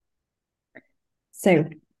So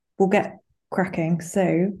we'll get cracking.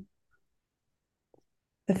 So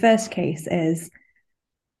the first case is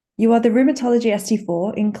you are the rheumatology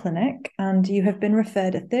ST4 in clinic and you have been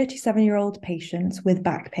referred a 37-year-old patient with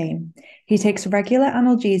back pain. He takes regular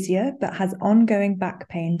analgesia but has ongoing back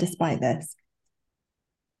pain despite this.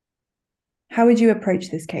 How would you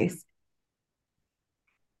approach this case?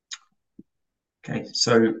 Okay,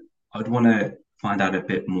 so I'd want to find out a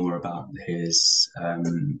bit more about his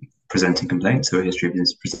presenting complaint, so a history of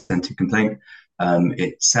his presenting complaint.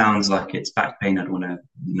 It sounds like it's back pain. I'd want to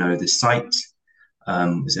know the site.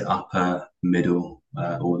 Is it upper, middle,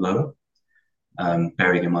 or lower?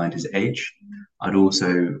 Bearing in mind his age. I'd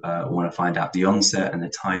also want to find out the onset and the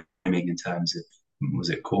timing in terms of, was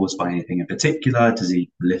it caused by anything in particular? Does he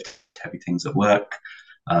lift heavy things at work?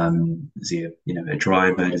 Is he a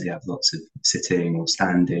driver? Does he have lots of sitting or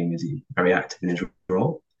standing? Is he very active in his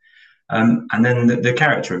role? And then the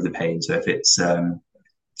character of the pain. So if it's a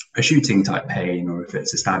shooting type pain or if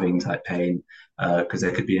it's a stabbing type pain, because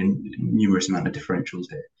there could be a numerous amount of differentials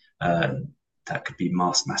here. That could be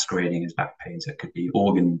masquerading as back pain. So it could be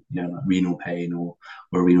organ, like renal pain or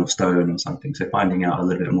renal stone or something. So finding out a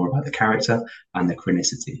little bit more about the character and the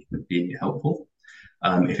chronicity would be helpful.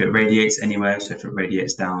 If it radiates anywhere, so if it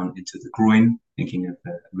radiates down into the groin, thinking of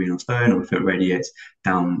a renal stone, or if it radiates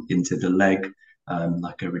down into the leg,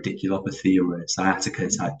 like a radiculopathy or a sciatica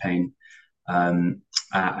type pain, and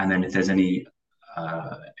then if there's anything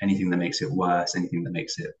that makes it worse, anything that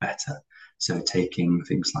makes it better. So taking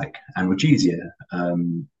things like analgesia,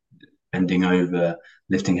 bending over,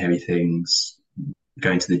 lifting heavy things,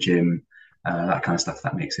 going to the gym, that kind of stuff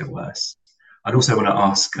that makes it worse. I'd also want to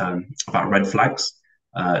ask about red flags.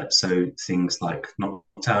 So things like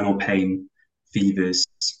nocturnal pain, fevers,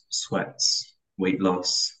 sweats, weight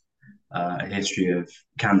loss, a history of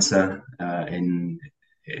cancer in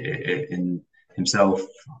himself,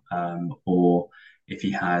 or if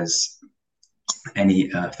he has any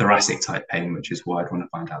thoracic type pain, which is why I'd want to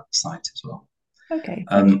find out the site as well. Okay,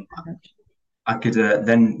 thank you Um, very much. I could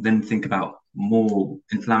then think about more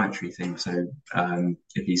inflammatory things. So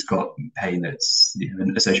if he's got pain that's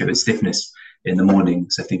associated with stiffness in the morning,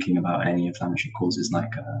 so thinking about any inflammatory causes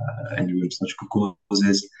like any rheumatological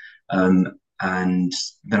causes, and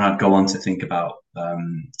then I'd go on to think about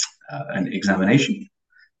an examination,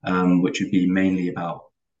 which would be mainly about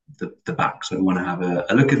the back. So I want to have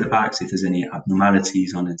a look at the back, see if there's any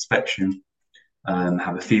abnormalities on inspection,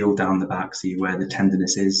 have a feel down the back, see where the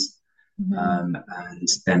tenderness is, Mhm. and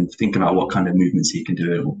then think about what kind of movements he can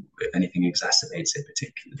do or if anything exacerbates it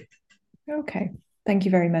particularly. Okay, thank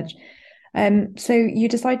you very much. So you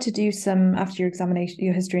decide to do some after your examination,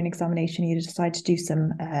 your history and examination. You decide to do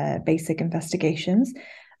some basic investigations,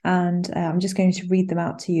 and I'm just going to read them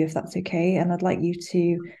out to you if that's okay. And I'd like you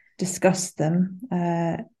to discuss them,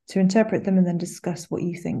 to interpret them, and then discuss what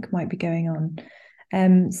you think might be going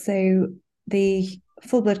on. So the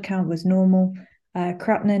full blood count was normal.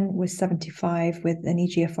 Creatinine was 75 with an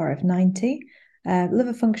EGFR of 90.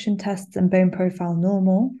 Liver function tests and bone profile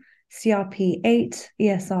normal. CRP 8,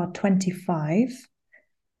 ESR 25,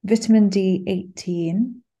 vitamin D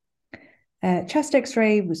 18. Chest x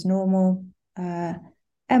ray was normal.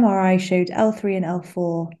 MRI showed L3 and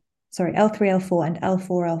L4, sorry, L3, L4, and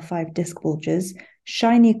L4, L5 disc bulges,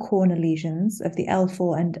 shiny corner lesions of the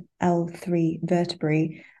L4 and L3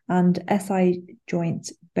 vertebrae, and SI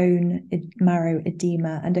joint bone marrow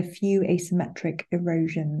edema, and a few asymmetric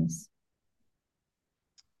erosions.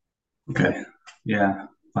 Okay, yeah,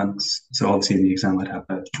 thanks. So obviously the exam I'd have,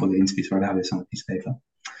 or the interview, sorry, I'd have this on a piece of paper.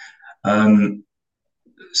 Um,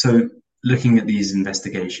 so looking at these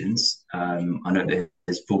investigations, I know that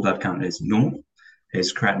his full blood count is normal.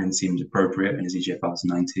 His creatinine seems appropriate and his EGFR is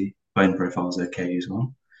 90. Bone profile is okay as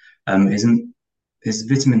well. Isn't his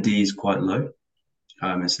vitamin D is quite low,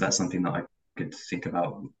 and so that's something that I could think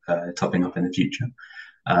about topping up in the future.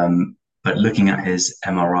 But looking at his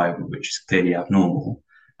MRI, which is clearly abnormal,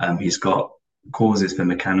 he's got causes for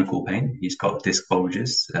mechanical pain. He's got disc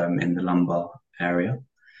bulges in the lumbar area,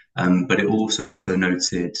 but it also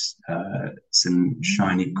noted some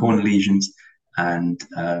shiny corner lesions and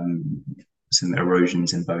some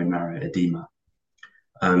erosions in bone marrow edema.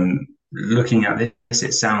 Looking at this,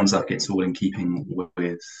 it sounds like it's all in keeping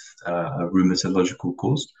with a rheumatological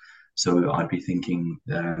cause. So I'd be thinking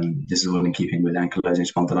this is all in keeping with ankylosing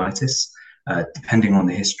spondylitis, depending on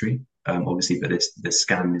the history, obviously, but this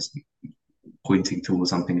scan is pointing towards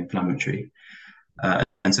something inflammatory.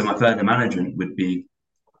 And so my further management would be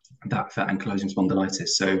that for ankylosing spondylitis.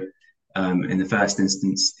 So in the first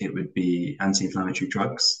instance, it would be anti-inflammatory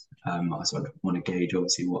drugs. So I'd want to gauge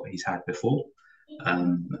obviously what he's had before.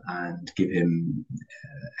 and give him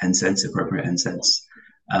NSAIDs, appropriate NSAIDs.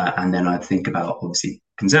 And then I'd think about obviously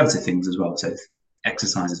conservative things as well. So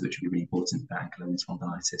exercises, which would be really important for ankylosing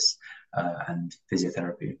spondylitis, and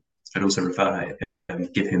physiotherapy. I'd also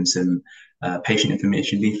give him some patient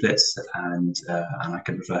information leaflets, and I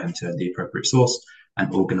could refer him to the appropriate source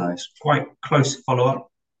and organise quite close follow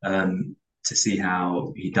up to see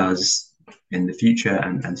how he does in the future,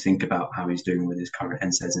 and think about how he's doing with his current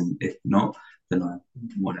NSAIDs. And if not, then I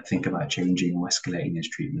want to think about changing or escalating his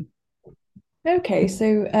treatment. Okay,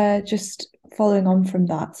 so just following on from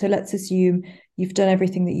that, so let's assume you've done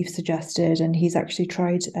everything that you've suggested, and he's actually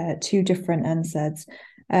tried two different NSAIDs,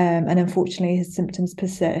 and unfortunately his symptoms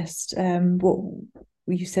persist. What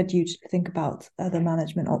you said you'd think about other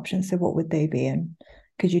management options, so what would they be, and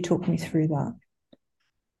could you talk me through that?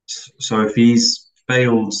 So if he's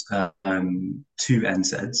failed two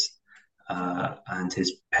NSAIDs and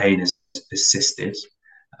his pain has persisted,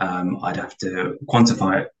 I'd have to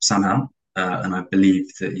quantify it somehow. And I believe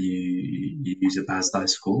that you use a BASDAI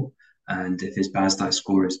score. And if his BASDAI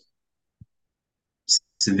score is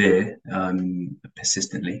severe,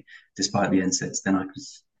 persistently, despite the NSAIDs, then I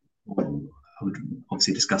would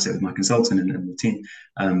obviously discuss it with my consultant and the team,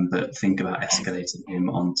 but think about escalating him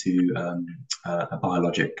onto a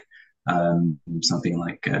biologic, something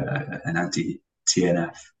like an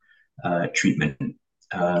anti-TNF treatment.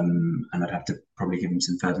 And I'd have to probably give him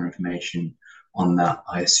some further information on that.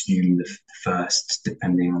 I assume the first,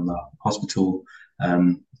 depending on the hospital,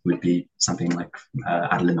 would be something like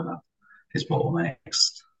adalimumab is what my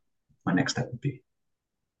next step would be.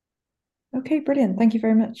 Okay, brilliant. Thank you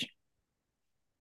very much.